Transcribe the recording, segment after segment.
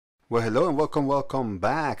Well, hello and welcome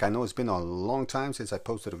back. I know it's been a long time since I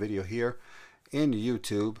posted a video here in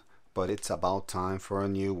YouTube, but it's about time for a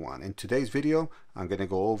new one. In today's video, I'm going to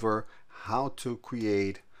go over how to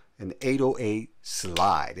create an 808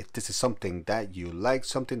 slide. If this is something that you like,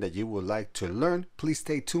 something that you would like to learn, please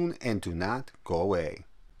stay tuned and do not go away.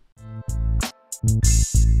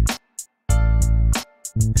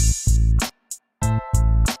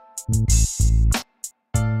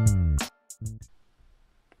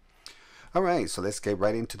 Alright, so let's get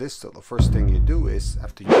right into this. So the first thing you do is,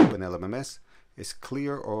 after you open LMMS, is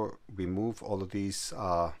clear or remove all of these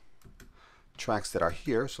tracks that are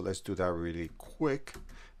here. So let's do that really quick.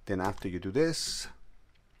 Then after you do this,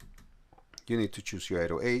 you need to choose your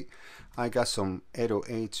 808. I got some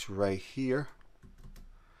 808s right here,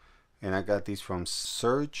 and I got these from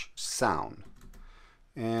Surge Sound,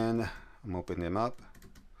 and I'm opening them up,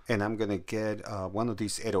 and I'm gonna get one of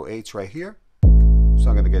these 808s right here. So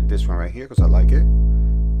I'm going to get this one right here because I like it.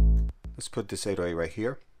 Let's put this 808 right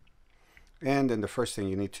here. And then the first thing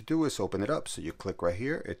you need to do is open it up. So you click right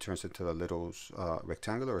here. It turns into a little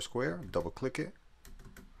rectangular or square. Double click it.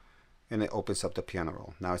 And it opens up the piano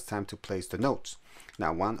roll. Now it's time to place the notes.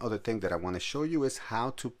 Now one other thing that I want to show you is how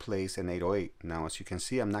to place an 808. Now as you can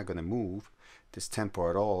see, I'm not going to move this tempo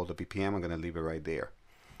at all. The BPM, I'm going to leave it right there.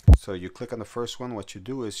 So you click on the first one. What you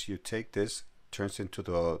do is you take this, turns into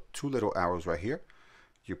the two little arrows right here.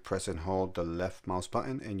 You press and hold the left mouse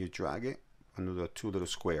button and you drag it under the two little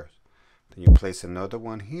squares. Then you place another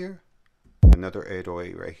one here, another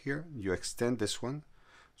 808 right here. You extend this one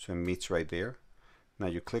so it meets right there. Now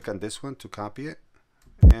you click on this one to copy it,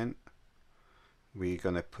 and we're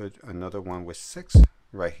gonna put another one with 6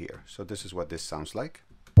 right here. So this is what this sounds like.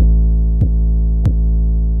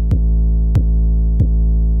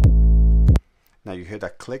 Now you hear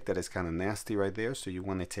that click that is kind of nasty right there, so you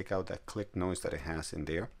want to take out that click noise that it has in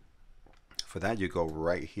there. For that, you go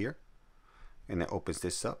right here and it opens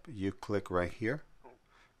this up. You click right here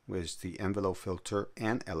with the envelope filter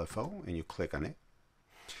and LFO, and you click on it.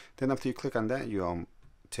 Then after you click on that, you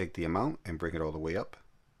take the amount and bring it all the way up.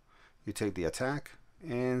 You take the attack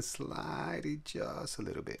and slide it just a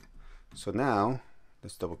little bit. So now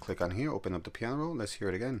let's double click on here, open up the piano roll. Let's hear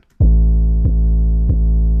it again.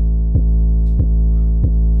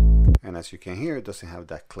 And as you can hear, it doesn't have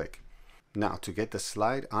that click. Now to get the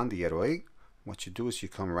slide on the 808, what you do is you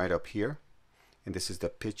come right up here, and this is the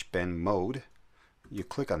pitch bend mode. You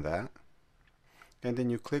click on that, and then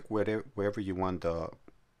you click wherever you want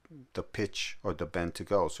the pitch or the bend to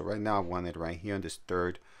go. So right now I want it right here in this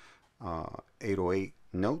third 808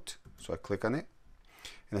 note. So I click on it,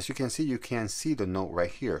 and as you can see the note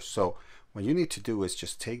right here. So what you need to do is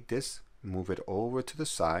just take this, move it over to the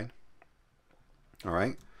side. All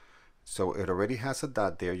right. So it already has a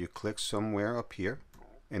dot there. You click somewhere up here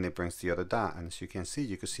and it brings the other dot, and as you can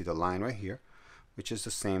see the line right here, which is the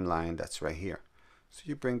same line that's right here. So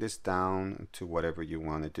you bring this down to whatever you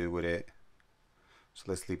want to do with it. So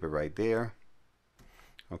let's leave it right there.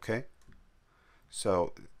 Okay,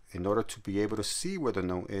 so in order to be able to see where the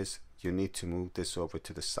note is, you need to move this over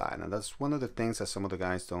to the side. And that's one of the things that some of the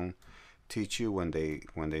guys don't teach you when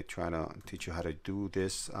they try to teach you how to do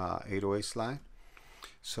this 808 slide.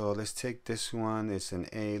 So let's take this one, it's an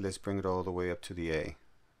A, let's bring it all the way up to the A,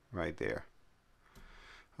 right there.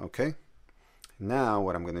 Okay, now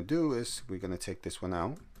what I'm going to do is we're going to take this one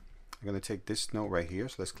out. I'm going to take this note right here,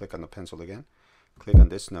 so let's click on the pencil again. Click on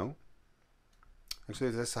this note.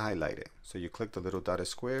 Actually, let's highlight it. So you click the little dotted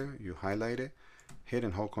square, you highlight it, hit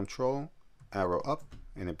and hold Control, arrow up,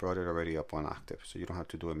 and it brought it already up 1 octave, so you don't have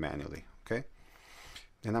to do it manually. Okay,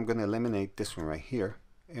 then I'm going to eliminate this one right here,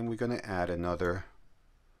 and we're going to add another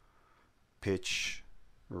pitch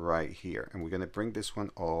right here, and we're going to bring this one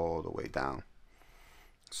all the way down.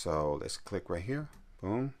 So let's click right here,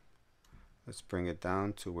 boom, let's bring it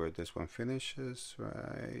down to where this one finishes,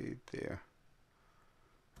 right there,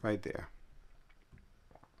 right there.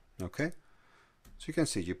 Okay, so you can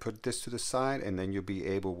see you put this to the side, and then you'll be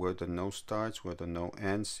able, where the note starts, where the note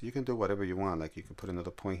ends, you can do whatever you want. Like you can put another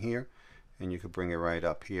point here, and you can bring it right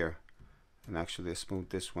up here, and actually smooth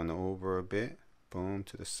this one over a bit. Boom,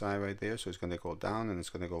 to the side right there. So it's going to go down and it's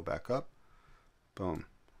going to go back up. Boom.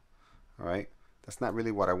 All right. That's not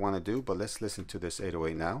really what I want to do, but let's listen to this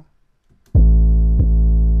 808 now.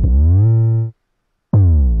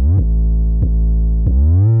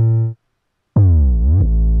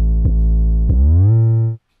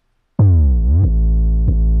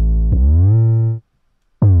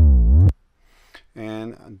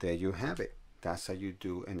 And there you have it. That's how you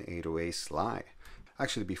do an 808 slide.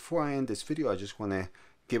 Actually, before I end this video, I just want to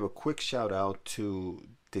give a quick shout out to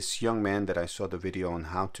this young man that I saw the video on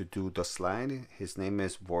how to do the slide. His name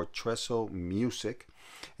is Vortreso Music,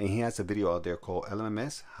 and he has a video out there called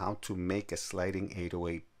LMMS, how to make a sliding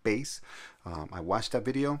 808 bass. I watched that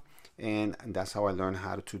video, and that's how I learned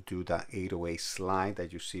how to do that 808 slide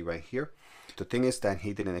that you see right here. The thing is that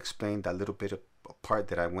he didn't explain that little bit of part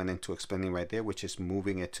that I went into explaining right there, which is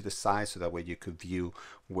moving it to the side so that way you could view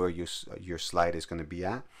where your slide is going to be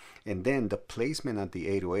at. And then the placement of the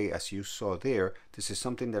 808, as you saw there, this is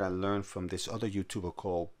something that I learned from this other YouTuber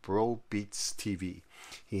called Bro Beats TV.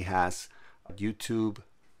 He has a YouTube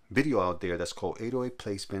video out there that's called 808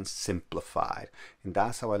 Placement Simplified, and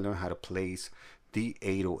that's how I learned how to place the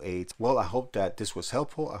 808. Well, I hope that this was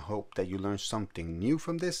helpful. I hope that you learned something new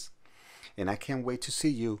from this, and I can't wait to see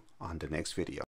you on the next video.